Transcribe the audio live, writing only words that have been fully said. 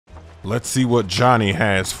Let's see what Johnny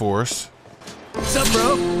has for us. What's up,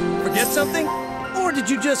 bro? Forget something? Or did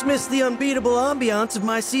you just miss the unbeatable ambiance of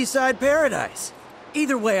my seaside paradise?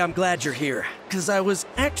 Either way, I'm glad you're here, because I was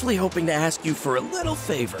actually hoping to ask you for a little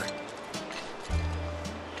favor.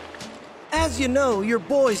 As you know, your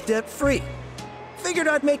boy's debt-free. Figured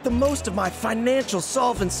I'd make the most of my financial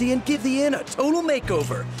solvency and give the inn a total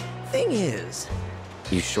makeover. Thing is...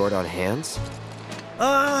 You short on hands?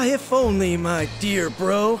 Ah, if only, my dear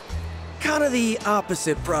bro. Kinda the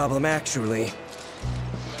opposite problem, actually.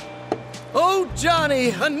 Oh, Johnny,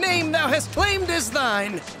 a name thou hast claimed is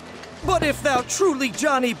thine. But if thou truly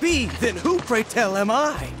Johnny be, then who, pray tell, am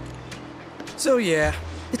I? So yeah,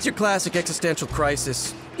 it's your classic existential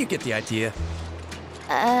crisis. You get the idea.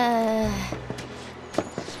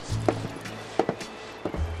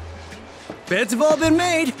 Beds have all been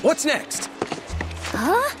made. What's next?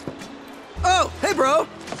 Huh? Oh, hey, bro.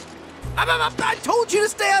 I told you to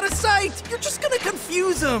stay out of sight. You're just gonna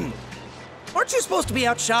confuse them. Aren't you supposed to be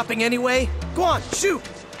out shopping anyway? Go on, shoot.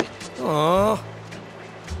 Aw.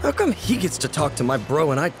 How come he gets to talk to my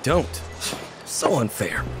bro and I don't? So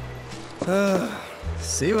unfair.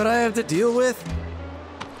 See what I have to deal with?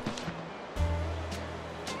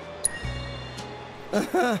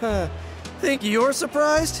 Think you're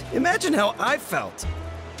surprised? Imagine how I felt.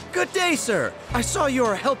 Good day, sir. I saw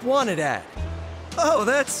your help wanted ad. Oh,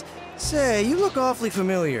 that's... Say, you look awfully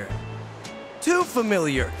familiar. Too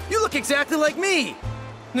familiar. You look exactly like me.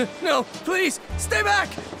 No, please, stay back.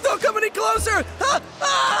 Don't come any closer.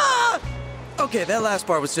 Okay, that last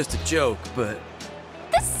part was just a joke, but...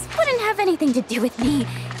 This wouldn't have anything to do with me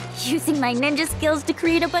using my ninja skills to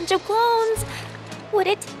create a bunch of clones, would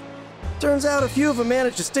it? Turns out a few of them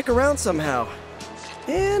managed to stick around somehow.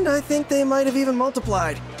 And I think they might have even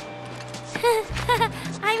multiplied.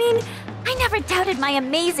 I mean, I never doubted my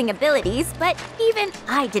amazing abilities, but even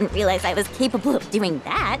I didn't realize I was capable of doing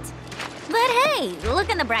that. But hey, look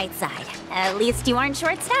on the bright side. At least you aren't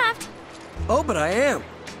short-staffed. Oh, but I am.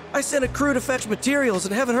 I sent a crew to fetch materials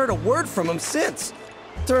and haven't heard a word from them since.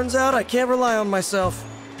 Turns out I can't rely on myself.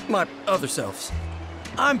 My other selves.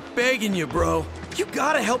 I'm begging you, bro. You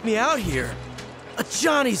gotta help me out here. A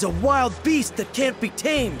Johnny's a wild beast that can't be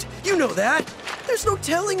tamed. You know that. There's no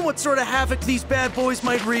telling what sort of havoc these bad boys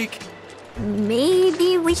might wreak.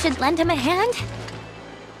 Maybe we should lend him a hand?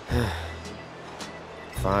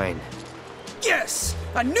 Fine. Yes!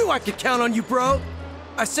 I knew I could count on you, bro!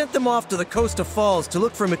 I sent them off to the Costa Falls to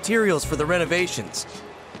look for materials for the renovations.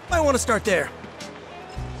 Might want to start there.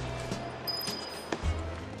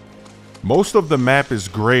 Most of the map is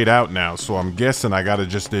grayed out now, so I'm guessing I gotta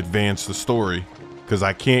just advance the story, because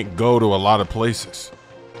I can't go to a lot of places.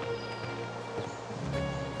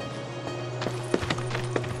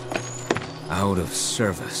 Out of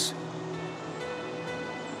service.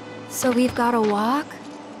 So we've got to walk?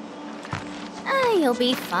 You'll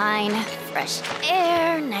be fine. Fresh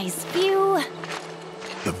air, nice view.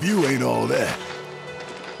 The view ain't all that.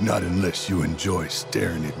 Not unless you enjoy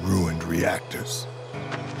staring at ruined reactors.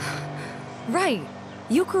 Right.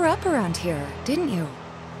 You grew up around here, didn't you?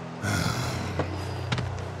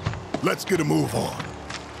 Let's get a move on.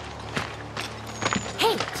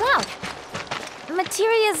 Hey, Cloud!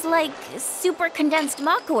 Materia's like super condensed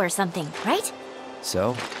Mako or something, right?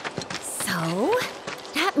 So? So?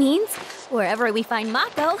 That means wherever we find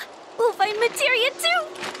Mako, we'll find Materia too!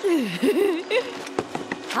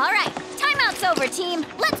 Alright, timeout's over, team.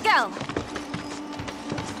 Let's go!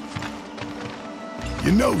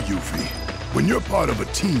 You know, Yuffie, when you're part of a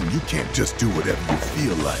team, you can't just do whatever you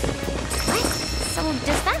feel like. What? So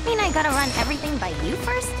does that mean I gotta run everything by you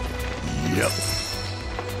first? Yep.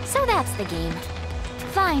 So that's the game.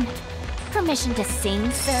 Fine. Permission to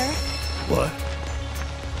sing, sir? What?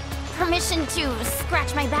 Permission to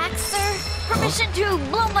scratch my back, sir? Permission to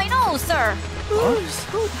blow my nose, sir?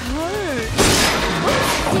 So tired.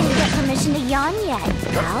 Didn't get permission to yawn yet.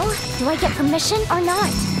 Al, do I get permission or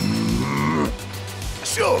not?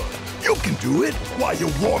 Sure, you can do it while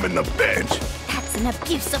you're warming the bench. That's an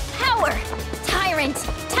abuse of power! Tyrant!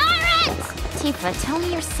 Tyrant! Tifa, tell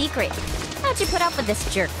me your secret. How'd you put up with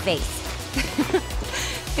this jerk face?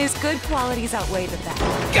 His good qualities outweigh the bad.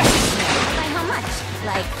 By how much?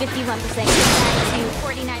 Like 51% good to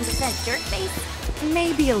 49% jerk face?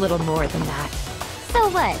 Maybe a little more than that. So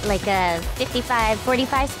what, like a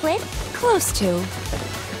 55-45 split? Close to.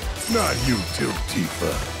 Not you too,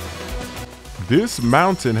 Tifa. This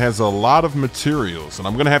mountain has a lot of materials, and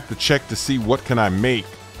I'm gonna have to check to see what can I make,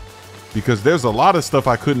 because there's a lot of stuff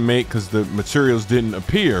I couldn't make because the materials didn't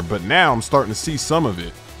appear, but now I'm starting to see some of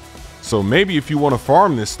it. So maybe if you want to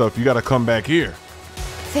farm this stuff, you got to come back here.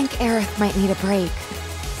 Think Aerith might need a break.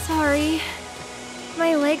 sorry.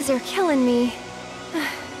 My legs are killing me.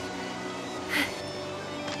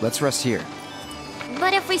 Let's rest here.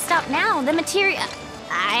 But if we stop now, the mystery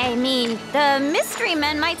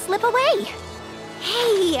men might slip away.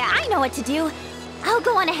 Hey, I know what to do. I'll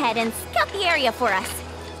go on ahead and scout the area for us.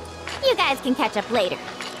 You guys can catch up later.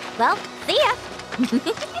 Well, see ya.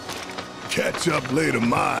 Catch up later,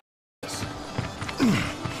 my.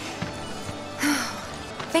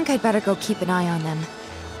 Think I'd better go keep an eye on them.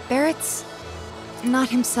 Barrett's not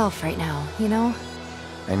himself right now, you know?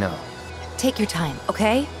 I know. Take your time,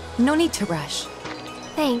 okay? No need to rush.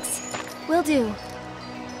 Thanks. Will do.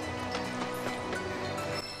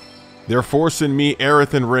 They're forcing me,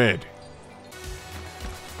 Aerith, and Red.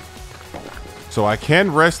 So I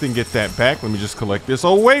can rest and get that back. Let me just collect this.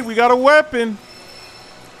 Oh, wait, we got a weapon.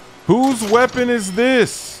 Whose weapon is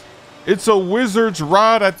this? It's a wizard's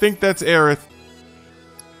rod. I think that's Aerith.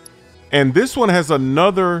 And this one has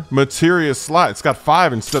another materia slot. It's got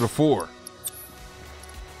 5 instead of 4.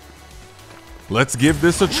 Let's give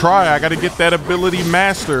this a try. I got to get that ability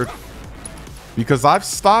mastered because I've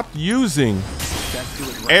stopped using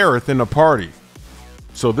Aerith in the party.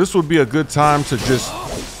 So this would be a good time to just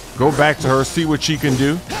go back to her, see what she can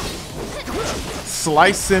do.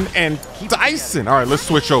 Slicing and dicing. All right, let's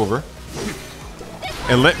switch over.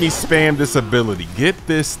 And let me spam this ability. Get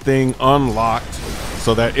this thing unlocked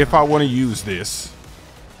so that if I want to use this.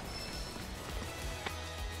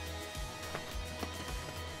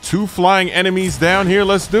 2 flying enemies down here.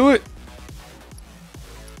 Let's do it.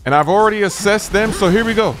 And I've already assessed them, so here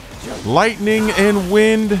we go. Lightning and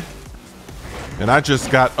wind. And I just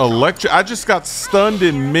got I just got stunned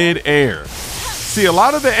in mid-air. See, a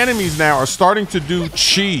lot of the enemies now are starting to do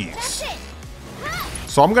cheese.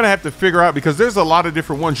 So I'm gonna have to figure out, because there's a lot of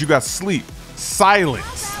different ones. You got sleep,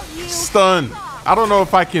 silence, stun. I don't know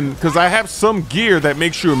if I can, because I have some gear that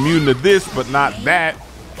makes you immune to this, but not that.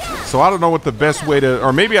 So I don't know what the best way to,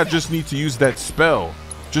 or maybe I just need to use that spell.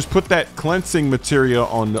 Just put that cleansing materia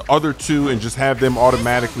on the other 2 and just have them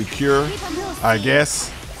automatically cure, I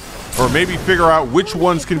guess. Or maybe figure out which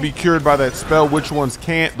ones can be cured by that spell, which ones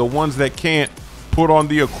can't. The ones that can't, put on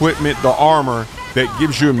the equipment, the armor that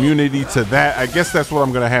gives you immunity to that. I guess that's what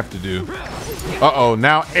I'm gonna have to do. Uh-oh,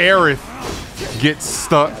 now Aerith gets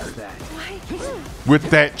stuck with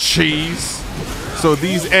that cheese. So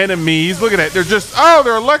these enemies, look at that, they're just, oh,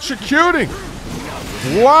 they're electrocuting.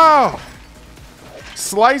 Wow.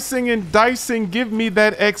 Slicing and dicing, give me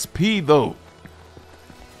that XP though.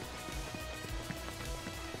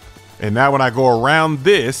 And now when I go around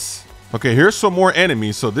this, okay, here's some more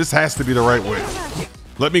enemies, so this has to be the right way.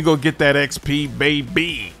 Let me go get that XP,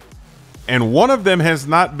 baby. And one of them has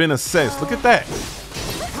not been assessed. Look at that.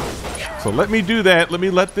 So let me do that. Let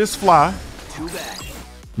me let this fly.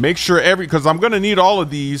 Make sure because I'm gonna need all of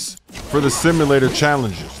these for the simulator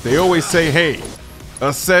challenges. They always say, hey,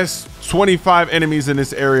 assess 25 enemies in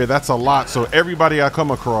this area. That's a lot. So everybody I come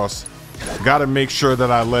across, gotta make sure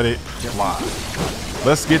that I let it fly.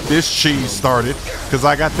 Let's get this cheese started, because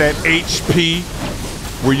I got that HP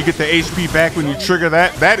where you get the HP back when you trigger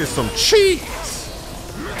that. That is some cheese.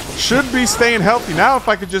 Should be staying healthy. Now if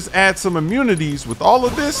I could just add some immunities with all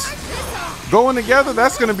of this going together,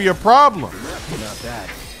 that's going to be a problem.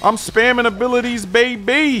 I'm spamming abilities,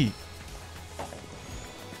 baby.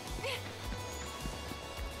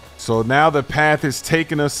 So now the path is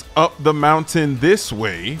taking us up the mountain this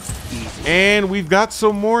way. And we've got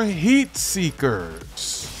some more heat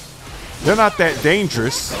seekers. They're not that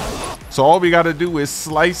dangerous. So all we got to do is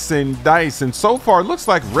slice and dice. And so far, it looks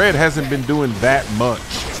like Red hasn't been doing that much.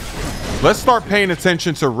 Let's start paying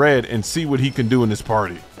attention to Red and see what he can do in this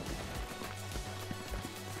party.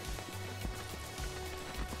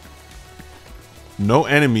 No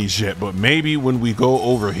enemies yet, but maybe when we go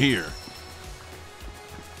over here.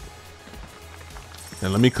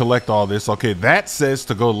 And let me collect all this. Okay, that says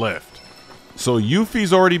to go left. So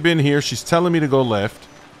Yuffie's already been here. She's telling me to go left.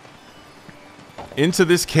 Into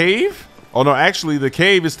this cave? Oh no, actually the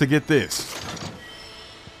cave is to get this.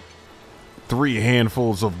 3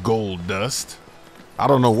 handfuls of gold dust. I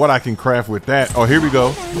don't know what I can craft with that. Oh, here we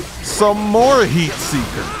go. Some more heat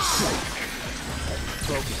seekers.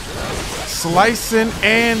 Slicing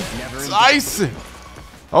and dicing.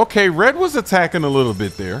 Okay, Red was attacking a little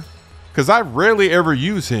bit there, because I rarely ever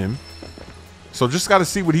use him. So just got to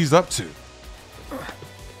see what he's up to.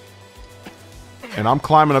 And I'm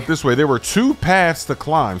climbing up this way. There were 2 paths to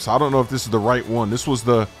climb, so I don't know if this is the right one. This was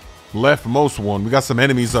the leftmost one. We got some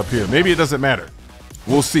enemies up here. Maybe it doesn't matter.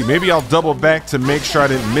 We'll see. Maybe I'll double back to make sure I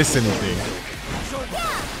didn't miss anything.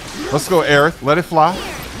 Let's go, Aerith. Let it fly.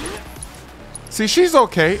 See, she's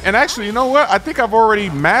okay. And actually, you know what? I think I've already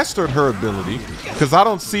mastered her ability because I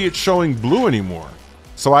don't see it showing blue anymore.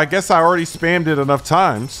 So I guess I already spammed it enough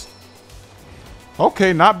times.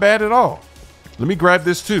 Okay, not bad at all. Let me grab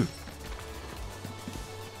this too.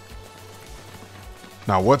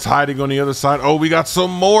 Now, what's hiding on the other side? Oh, we got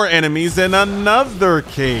some more enemies in another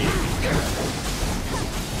cave.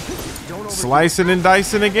 Slicing and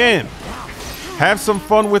dicing again. Have some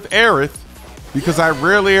fun with Aerith because I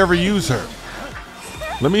rarely ever use her.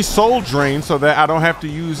 Let me soul drain so that I don't have to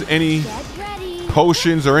use any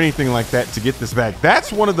potions or anything like that to get this back.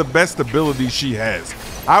 That's one of the best abilities she has.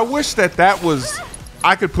 I wish that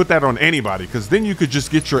I could put that on anybody because then you could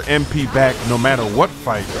just get your MP back no matter what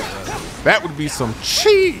fight. That would be some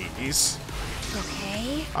cheese.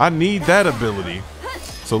 Okay. I need that ability.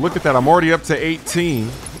 So look at that. I'm already up to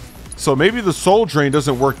 18. So maybe the soul drain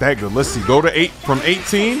doesn't work that good. Let's see. Go to from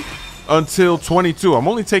 18 until 22. I'm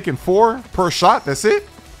only taking 4 per shot. That's it.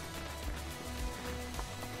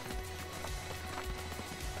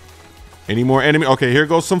 Any more enemy? Okay, here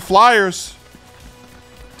goes some flyers.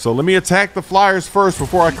 So let me attack the flyers first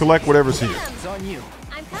before I collect whatever's here.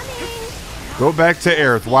 I'm coming. Go back to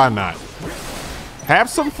Aerith. Why not? Have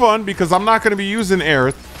some fun because I'm not going to be using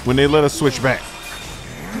Aerith when they let us switch back.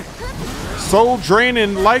 Soul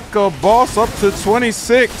draining like a boss up to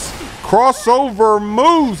 26. Crossover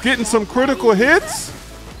moves. Getting some critical hits.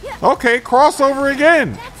 Okay, crossover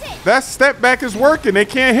again. That step back is working. They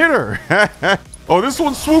can't hit her. Oh, this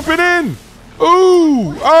one's swooping in.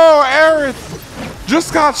 Ooh. Oh, Aerith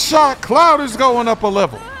just got shot. Cloud is going up a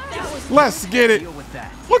level. Let's get it.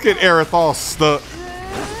 Look at Aerith all stuck.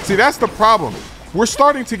 See, that's the problem. We're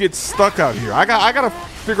starting to get stuck out here. I gotta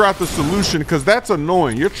figure out the solution because that's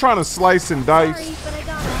annoying. You're trying to slice and dice.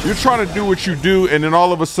 You're trying to do what you do, and then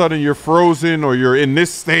all of a sudden you're frozen or you're in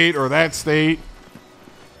this state or that state.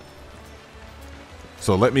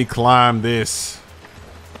 So let me climb this.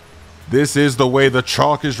 This is the way. The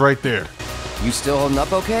chalk is right there. You still holding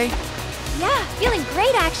up okay? Yeah, feeling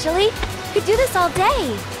great actually. Could do this all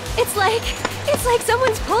day. It's like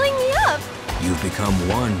someone's pulling me up. You've become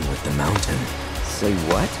one with the mountain. Say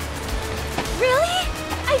what? Really?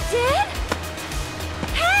 I did?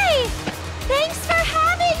 Hey! Thanks for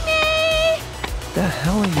having me! The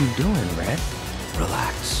hell are you doing, Red?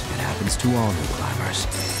 Relax. It happens to all new climbers.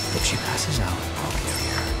 If she passes out, I'll carry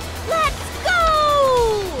her. Let's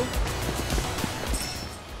go!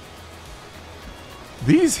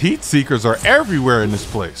 These heat seekers are everywhere in this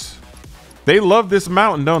place. They love this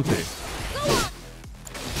mountain, don't they?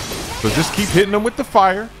 So just keep hitting them with the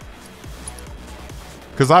fire.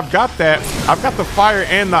 Because I've got the fire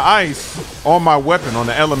and the ice on my weapon, on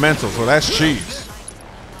the elemental, so that's cheese.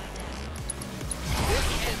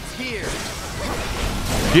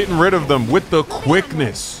 Getting rid of them with the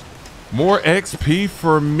quickness. More XP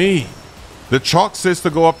for me. The chalk says to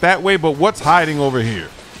go up that way, but what's hiding over here?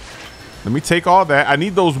 Let me take all that. I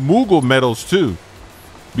need those Moogle medals too,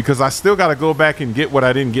 because I still got to go back and get what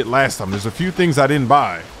I didn't get last time. There's a few things I didn't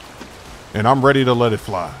buy, and I'm ready to let it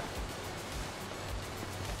fly.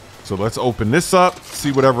 So let's open this up,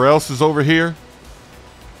 see whatever else is over here.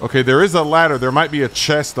 Okay, there is a ladder. There might be a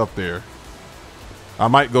chest up there. I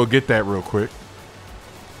might go get that real quick.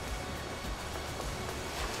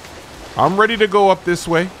 I'm ready to go up this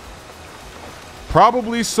way.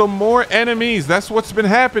 Probably some more enemies. That's what's been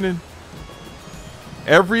happening.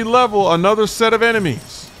 Every level, another set of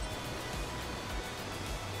enemies.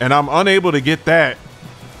 And I'm unable to get that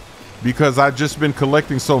because I've just been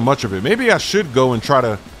collecting so much of it. Maybe I should go and try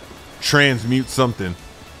to transmute something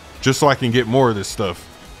just so I can get more of this stuff.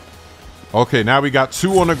 Okay, now we got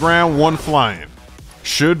 2 on the ground, 1 flying.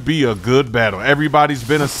 Should be a good battle. Everybody's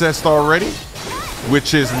been assessed already,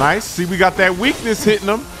 which is nice. See, we got that weakness hitting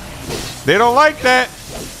them. They don't like that.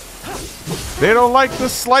 They don't like the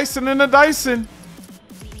slicing and the dicing.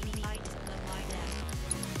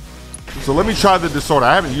 So let me try the disorder.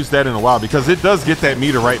 I haven't used that in a while because it does get that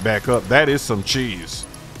meter right back up. That is some cheese.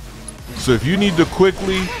 So if you need to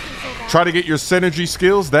quickly try to get your synergy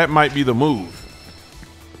skills, that might be the move.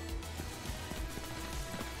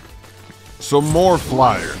 Some more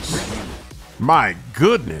flyers. My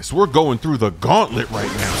goodness, we're going through the gauntlet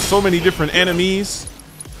right now. So many different enemies,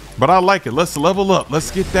 but I like it. Let's level up.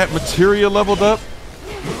 Let's get that materia leveled up.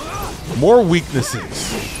 More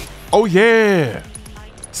weaknesses. Oh yeah.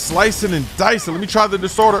 Slicing and dicing. Let me try the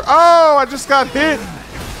disorder. Oh, I just got hit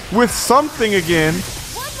with something again.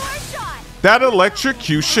 That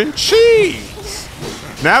electrocution cheese.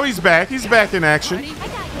 Now he's back. He's back in action.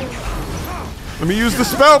 Let me use the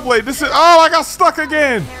spell blade. This is, oh, I got stuck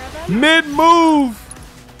again. Mid-move.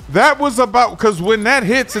 That was about, because when that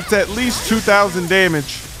hits, it's at least 2,000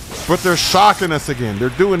 damage. But they're shocking us again. They're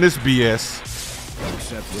doing this BS.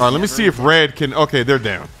 All right, let me see if red can. Okay, they're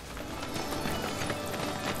down.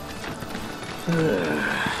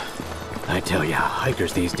 I tell ya,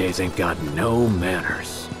 hikers these days ain't got no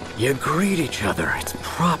manners. You greet each other. It's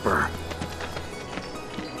proper.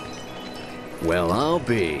 Well, I'll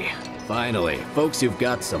be. Finally, folks, you've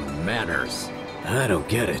got some manners. I don't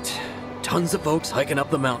get it. Tons of folks hiking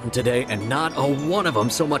up the mountain today, and not a one of them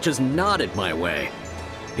so much as nodded my way.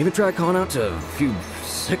 Even tried calling out to a few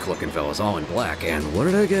sick-looking fellas all in black, and what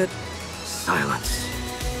did I get? Silence.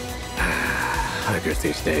 Hikers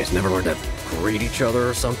these days never learn to greet each other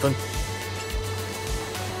or something.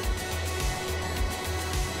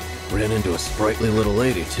 Ran into a sprightly little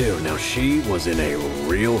lady, too. Now, she was in a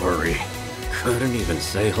real hurry. Couldn't even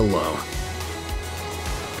say hello.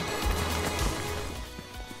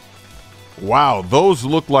 Wow, those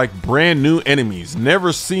look like brand new enemies.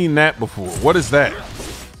 Never seen that before. What is that?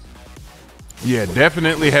 Yeah,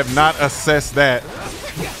 definitely have not assessed that.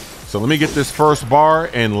 So let me get this first bar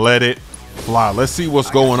and let it fly. Let's see what's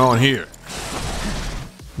going on here.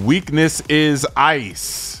 Weakness is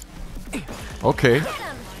ice. Okay.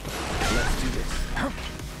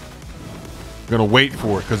 Gonna wait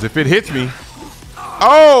for it, because if it hits me.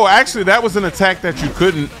 Oh, actually, that was an attack that you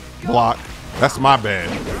couldn't block. That's my bad.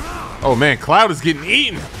 Oh man, Cloud is getting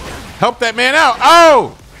eaten. Help that man out.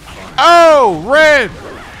 Oh! Oh, red.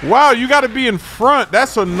 Wow, you gotta be in front.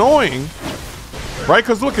 That's annoying. Right?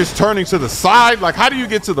 Because look, it's turning to the side. Like, how do you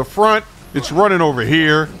get to the front? It's running over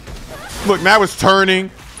here. Look, now it's turning.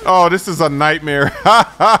 Oh, this is a nightmare.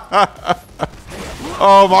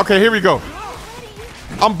 Oh, okay, here we go.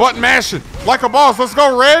 I'm button mashing like a boss. Let's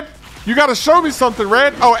go, Red. You gotta show me something,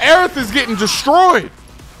 Red. Oh, Aerith is getting destroyed.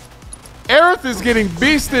 Aerith is getting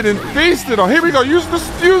beasted and feasted. Oh, here we go. Use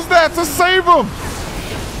that to save him.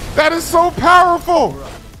 That is so powerful.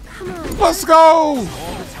 Let's go.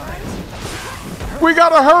 We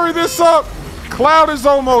gotta hurry this up. Cloud is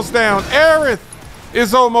almost down. Aerith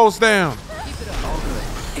is almost down.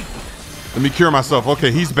 Let me cure myself.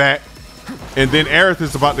 Okay, he's back. And then Aerith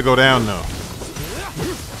is about to go down now.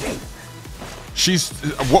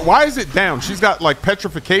 Why is it down? She's got like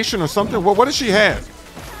petrification or something? What does she have?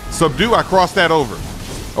 Subdue, I crossed that over.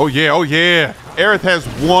 Oh yeah, oh yeah. Aerith has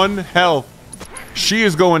 1 health. She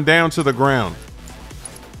is going down to the ground.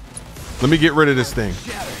 Let me get rid of this thing.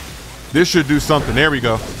 This should do something. There we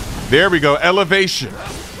go. There we go. Elevation.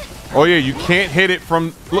 Oh yeah, you can't hit it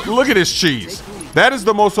from, look at this cheese. That is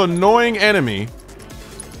the most annoying enemy.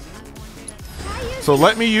 So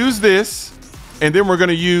let me use this, and then we're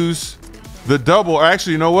gonna use the double. Or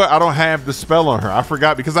actually, you know what? I don't have the spell on her. I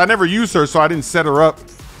forgot because I never used her, so I didn't set her up.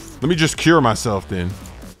 Let me just cure myself then.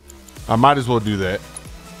 I might as well do that.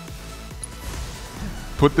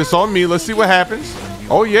 Put this on me. Let's see what happens.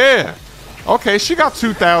 Oh yeah. Okay, she got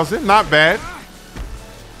 2,000. Not bad.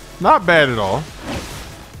 Not bad at all.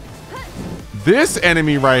 This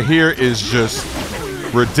enemy right here is just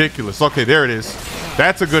ridiculous. Okay, there it is.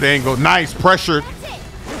 That's a good angle. Nice, pressured.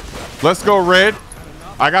 Let's go, Red.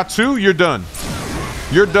 I got 2. You're done.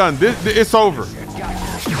 You're done. It's over.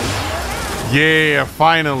 Yeah,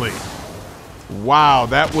 finally. Wow,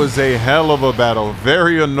 that was a hell of a battle.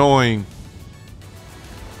 Very annoying.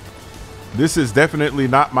 This is definitely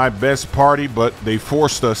not my best party, but they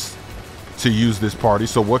forced us to use this party.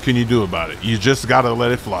 So what can you do about it? You just gotta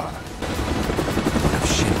let it fly.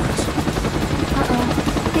 Uh-oh.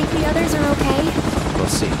 Think the others are okay? We'll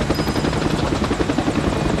see.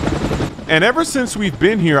 And ever since we've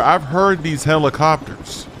been here, I've heard these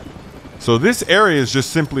helicopters. So this area is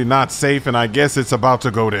just simply not safe, and I guess it's about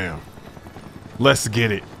to go down. Let's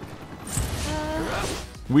get it.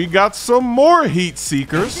 We got some more heat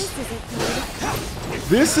seekers.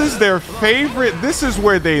 This is their favorite. This is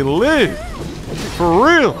where they live. For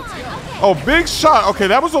real. Oh, big shot. Okay,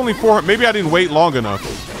 that was only 400. Maybe I didn't wait long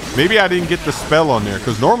enough. Maybe I didn't get the spell on there,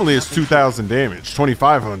 because normally it's 2,000 damage,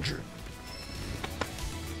 2,500.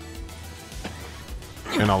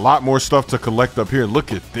 And a lot more stuff to collect up here.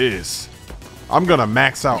 Look at this. I'm gonna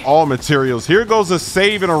max out all materials. Here goes a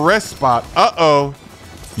save and a rest spot. Uh-oh.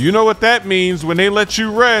 You know what that means when they let you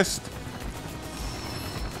rest.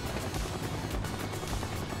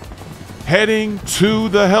 Heading to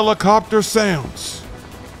the helicopter sounds.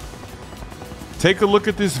 Take a look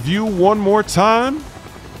at this view one more time.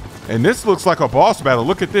 And this looks like a boss battle.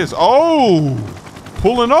 Look at this. Oh,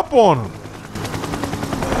 pulling up on him.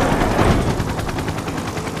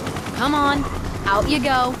 Come on, out you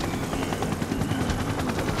go.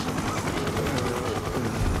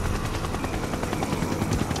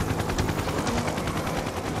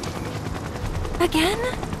 Again?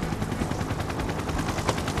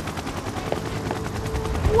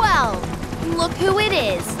 Well, look who it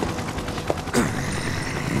is.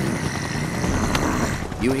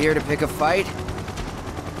 You here to pick a fight?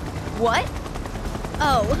 What?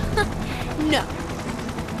 Oh, no.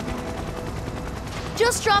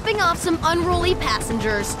 Just dropping off some unruly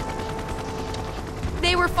passengers.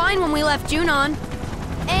 They were fine when we left Junon,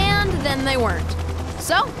 and then they weren't.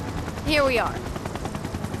 So, here we are.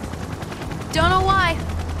 Don't know why.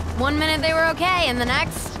 One minute they were okay, and the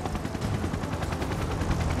next...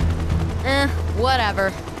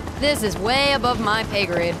 whatever. This is way above my pay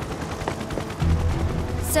grade.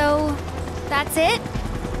 So, that's it?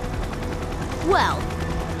 Well,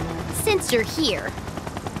 since you're here...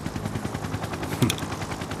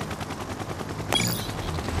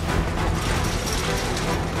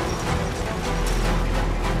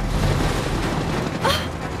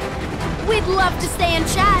 We'd love to stay and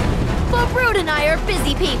chat, but Brood and I are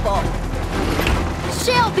busy people.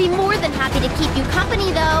 She'll be more than happy to keep you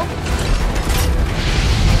company, though.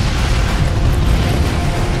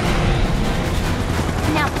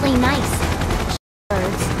 Now play nice,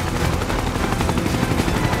 birds.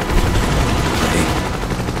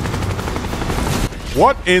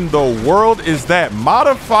 What in the world is that?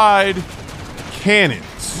 Modified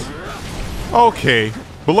cannons. Okay,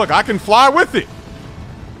 but look, I can fly with it.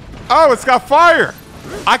 Oh, it's got fire.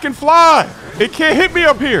 I can fly. It can't hit me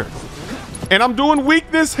up here. And I'm doing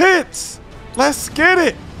weakness hits. Let's get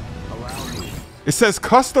it. It says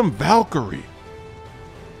custom Valkyrie.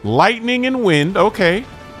 Lightning and wind. Okay.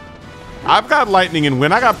 I've got lightning and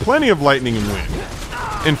wind. I got plenty of lightning and wind.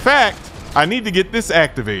 In fact, I need to get this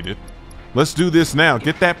activated. Let's do this now.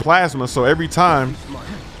 Get that plasma so every time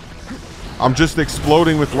I'm just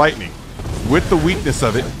exploding with lightning. With the weakness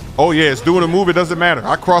of it. Oh yeah, it's doing a move. It doesn't matter.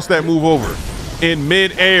 I cross that move over in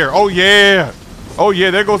mid-air. Oh yeah. Oh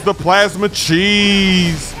yeah, there goes the plasma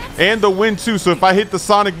cheese. And the wind too. So if I hit the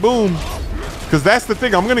sonic boom, because that's the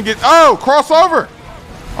thing. I'm going to get, oh, crossover.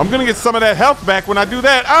 I'm going to get some of that health back when I do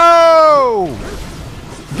that. Oh,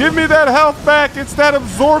 give me that health back. It's that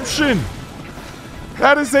absorption.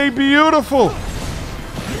 That is a beautiful.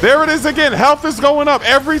 There it is again. Health is going up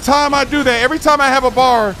every time I do that. Every time I have a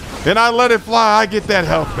bar and I let it fly, I get that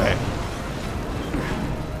health back.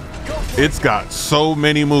 It's got so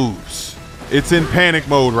many moves. It's in panic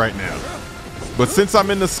mode right now. But since I'm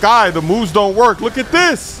in the sky, the moves don't work. Look at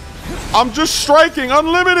this. I'm just striking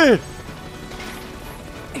unlimited.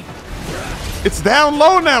 It's down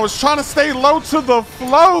low now. It's trying to stay low to the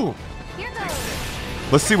flow.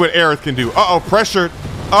 Let's see what Aerith can do. Uh-oh, pressured.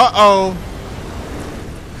 Uh-oh.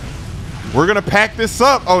 We're going to pack this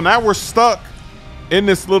up. Oh, now we're stuck in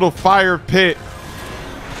this little fire pit.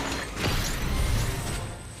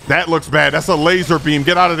 That looks bad. That's a laser beam.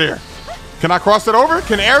 Get out of there. Can I cross it over?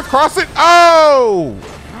 Can Aerith cross it? Oh!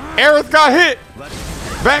 Aerith got hit.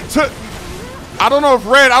 Back to... I don't know if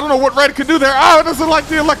Red... I don't know what Red could do there. Oh, it doesn't like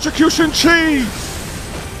the electrocution cheese.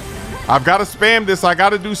 I've got to spam this. I got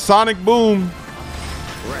to do sonic boom.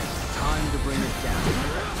 Time to bring it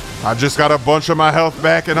down. I just got a bunch of my health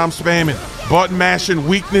back and I'm spamming. Button mashing.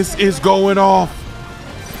 Weakness is going off.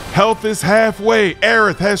 Health is halfway.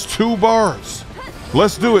 Aerith has 2 bars.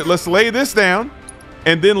 Let's do it. Let's lay this down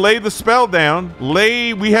and then lay the spell down.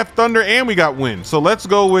 We have thunder and we got wind. So let's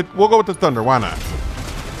go with, we'll go with the thunder. Why not?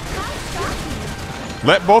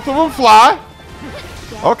 Let both of them fly.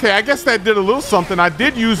 Okay, I guess that did a little something. I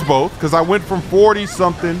did use both because I went from 40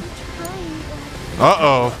 something.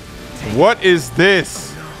 Uh-oh. What is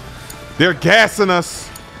this? They're gassing us.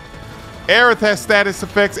 Aerith has status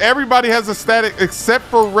effects. Everybody has a static except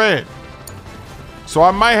for Red. So I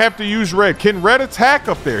might have to use Red. Can Red attack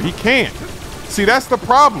up there? He can't. See, that's the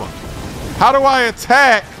problem. How do I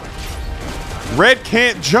attack? Red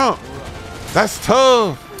can't jump. That's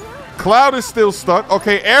tough. Cloud is still stuck.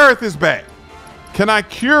 Okay, Aerith is back. Can I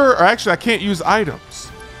cure? Or actually, I can't use items.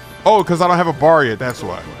 Oh, because I don't have a bar yet. That's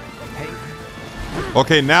why.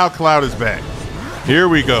 Okay, now Cloud is back. Here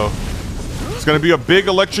we go. It's going to be a big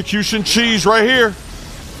electrocution cheese right here.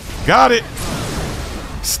 Got it.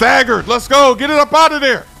 Staggered. Let's go. Get it up out of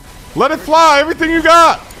there. Let it fly. Everything you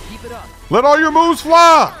got. Let all your moves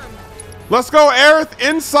fly. Let's go, Aerith,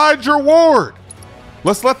 inside your ward.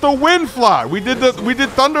 Let's let the wind fly. We did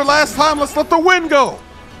thunder last time. Let's let the wind go.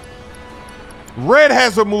 Red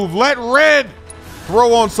has a move. Let Red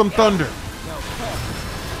throw on some thunder.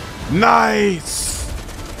 Nice.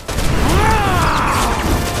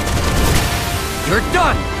 You're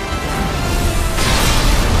done.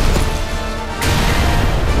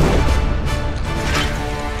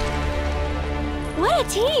 What a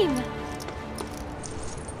team!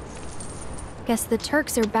 Guess the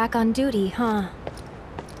Turks are back on duty, huh?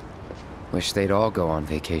 Wish they'd all go on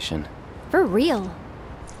vacation. For real.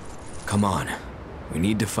 Come on. We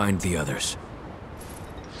need to find the others.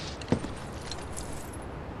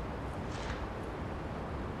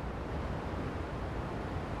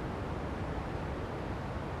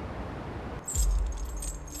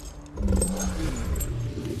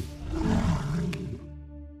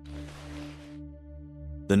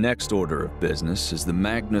 The next order of business is the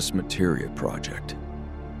Magnus Materia Project.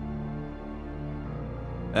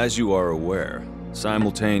 As you are aware,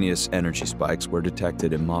 simultaneous energy spikes were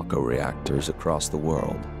detected in Mako reactors across the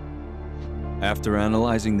world. After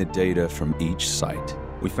analyzing the data from each site,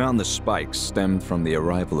 we found the spikes stemmed from the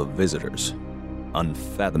arrival of visitors,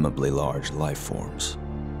 unfathomably large life forms.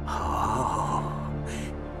 Oh,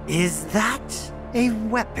 is that a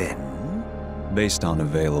weapon? Based on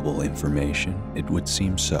available information, it would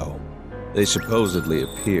seem so. They supposedly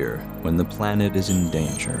appear when the planet is in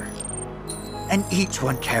danger. And each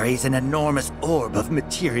one carries an enormous orb of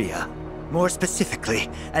materia. More specifically,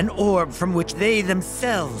 an orb from which they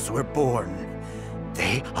themselves were born.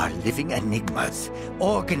 They are living enigmas,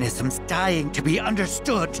 organisms dying to be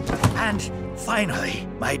understood. And finally,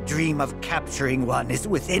 my dream of capturing one is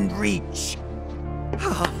within reach.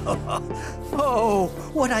 Oh,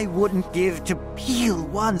 what I wouldn't give to peel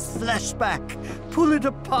one's flesh back, pull it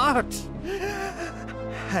apart,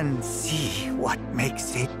 and see what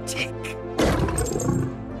makes it tick.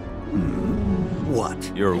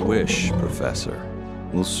 What? Your wish, Professor,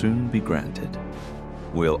 will soon be granted.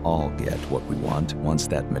 We'll all get what we want once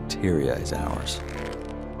that materia is ours.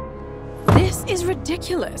 This is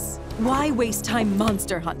ridiculous. Why waste time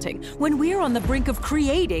monster hunting when we're on the brink of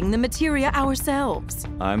creating the materia ourselves?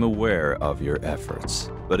 I'm aware of your efforts,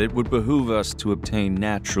 but it would behoove us to obtain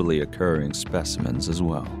naturally occurring specimens as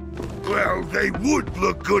well. Well, they would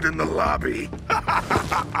look good in the lobby.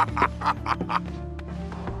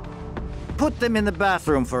 Put them in the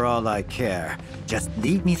bathroom for all I care. Just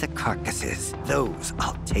leave me the carcasses. Those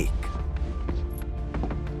I'll take.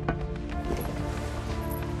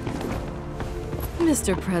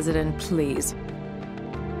 Mr. President, please.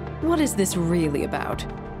 What is this really about?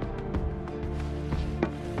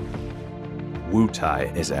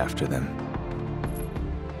 Wutai is after them.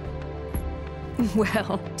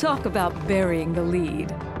 Well, talk about burying the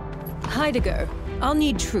lead. Heidegger, I'll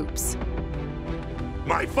need troops.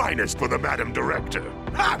 My finest for the Madam Director.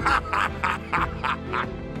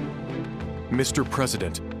 Mr.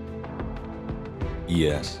 President.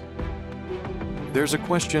 Yes? There's a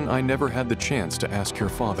question I never had the chance to ask your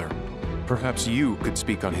father. Perhaps you could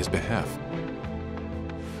speak on his behalf.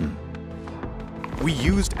 We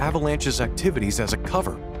used Avalanche's activities as a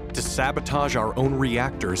cover to sabotage our own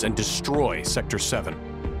reactors and destroy Sector 7.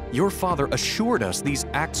 Your father assured us these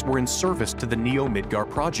acts were in service to the Neo-Midgar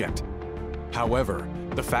project. However,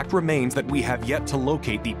 the fact remains that we have yet to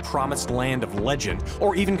locate the promised land of legend,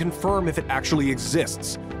 or even confirm if it actually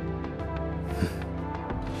exists.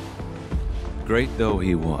 Great though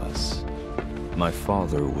he was, my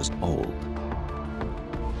father was old.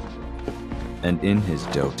 And in his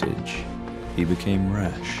dotage, he became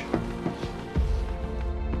rash.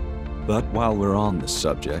 But while we're on the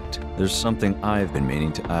subject, there's something I've been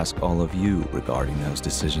meaning to ask all of you regarding those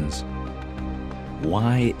decisions.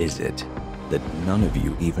 Why is it that none of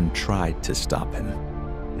you even tried to stop him?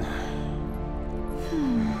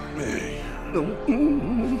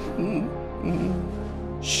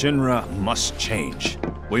 Shinra must change.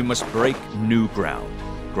 We must break new ground,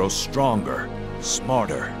 grow stronger,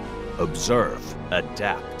 smarter, observe,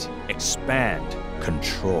 adapt, expand,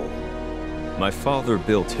 control. My father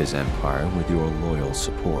built his empire with your loyal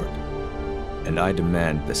support, and I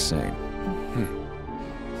demand the same.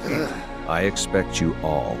 I expect you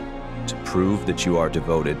all to prove that you are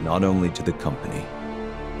devoted not only to the company,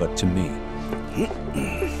 but to me.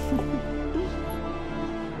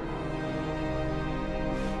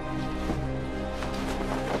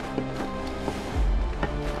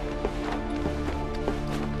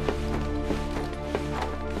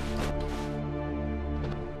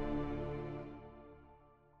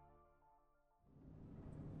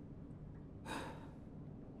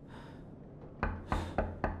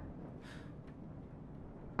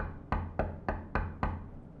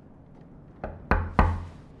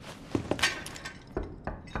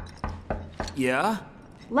 Yeah?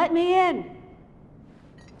 Let me in.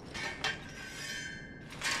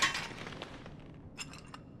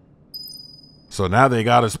 So now they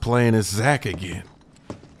got us playing as Zack again.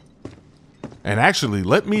 And actually,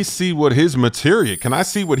 let me see what his materia, can I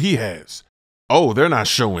see what he has? Oh, they're not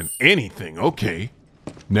showing anything. Okay.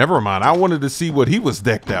 Never mind. I wanted to see what he was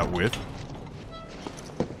decked out with.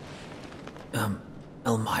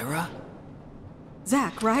 Elmira?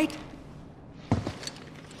 Zach, right?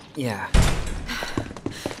 Yeah.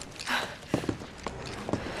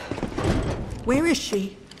 Where is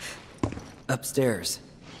she? Upstairs.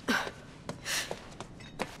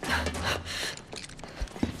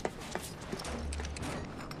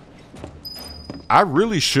 I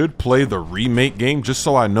really should play the remake game just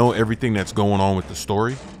so I know everything that's going on with the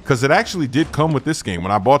story. Because it actually did come with this game.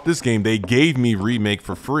 When I bought this game, they gave me remake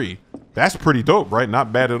for free. That's pretty dope, right?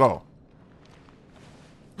 Not bad at all.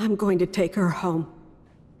 I'm going to take her home.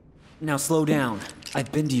 Now slow down.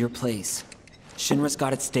 I've been to your place. Shinra's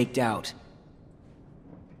got it staked out.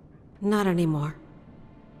 Not anymore.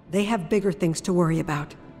 They have bigger things to worry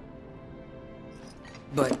about.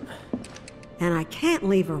 But... And I can't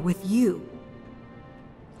leave her with you.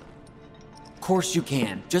 Of course you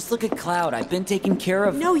can. Just look at Cloud. I've been taking care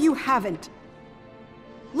of... No, you haven't.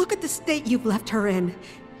 Look at the state you've left her in.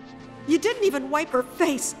 You didn't even wipe her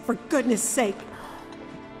face, for goodness sake.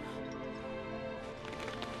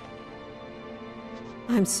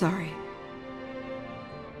 I'm sorry.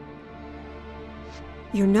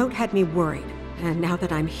 Your note had me worried, and now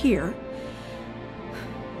that I'm here,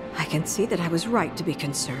 I can see that I was right to be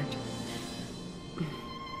concerned.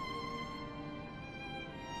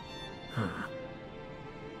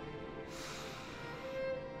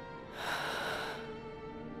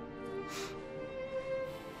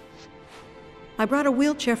 I brought a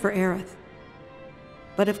wheelchair for Aerith.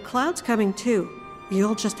 But if Cloud's coming too,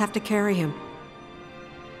 you'll just have to carry him.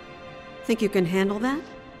 Think you can handle that?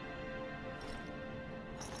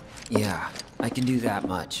 Yeah, I can do that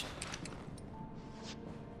much.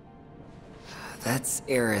 That's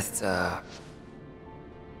Aerith's,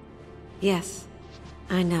 Yes,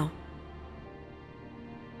 I know.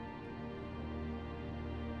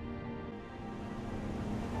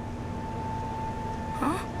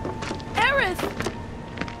 Huh? Aerith!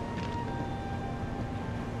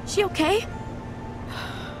 She okay?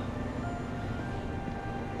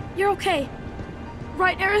 You're okay.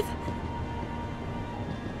 Right, Aerith?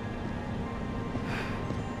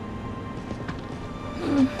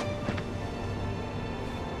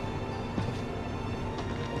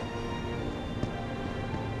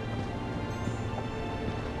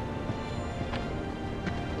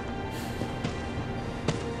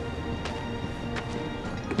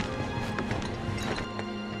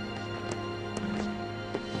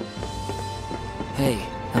 Hey,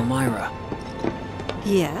 Elmira.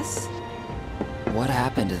 Yes? What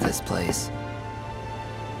happened to this place?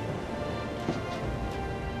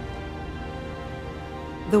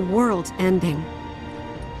 The world's ending.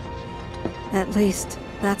 At least,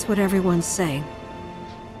 that's what everyone's saying.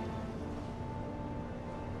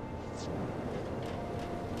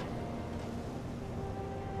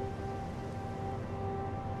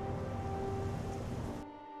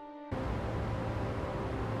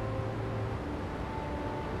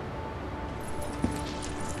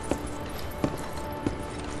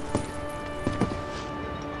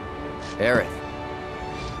 Aerith.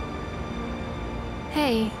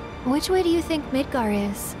 Hey, which way do you think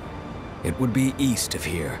Midgar is? It would be east of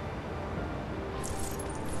here.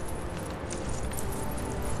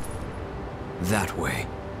 That way.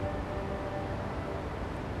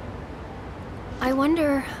 I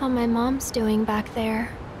wonder how my mom's doing back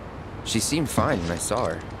there. She seemed fine when I saw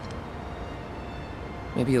her.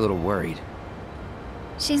 Maybe a little worried.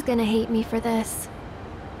 She's gonna hate me for this.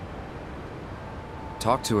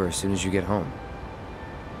 Talk to her as soon as you get home.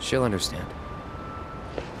 She'll understand.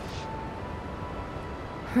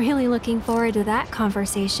 Really looking forward to that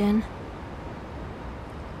conversation.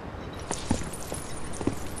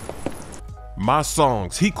 My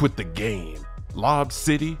songs, He Quit the Game, Lob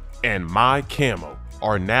City, and My Camo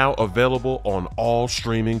are now available on all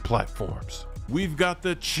streaming platforms. We've got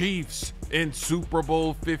the Chiefs in Super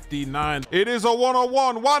Bowl 59. It is a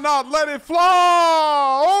one-on-one. Why not let it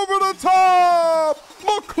fly? Over the top!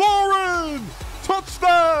 McLaurin!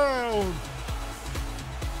 Touchdown!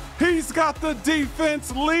 He's got the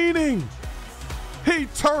defense leaning. He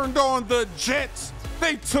turned on the Jets.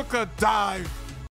 They took a dive.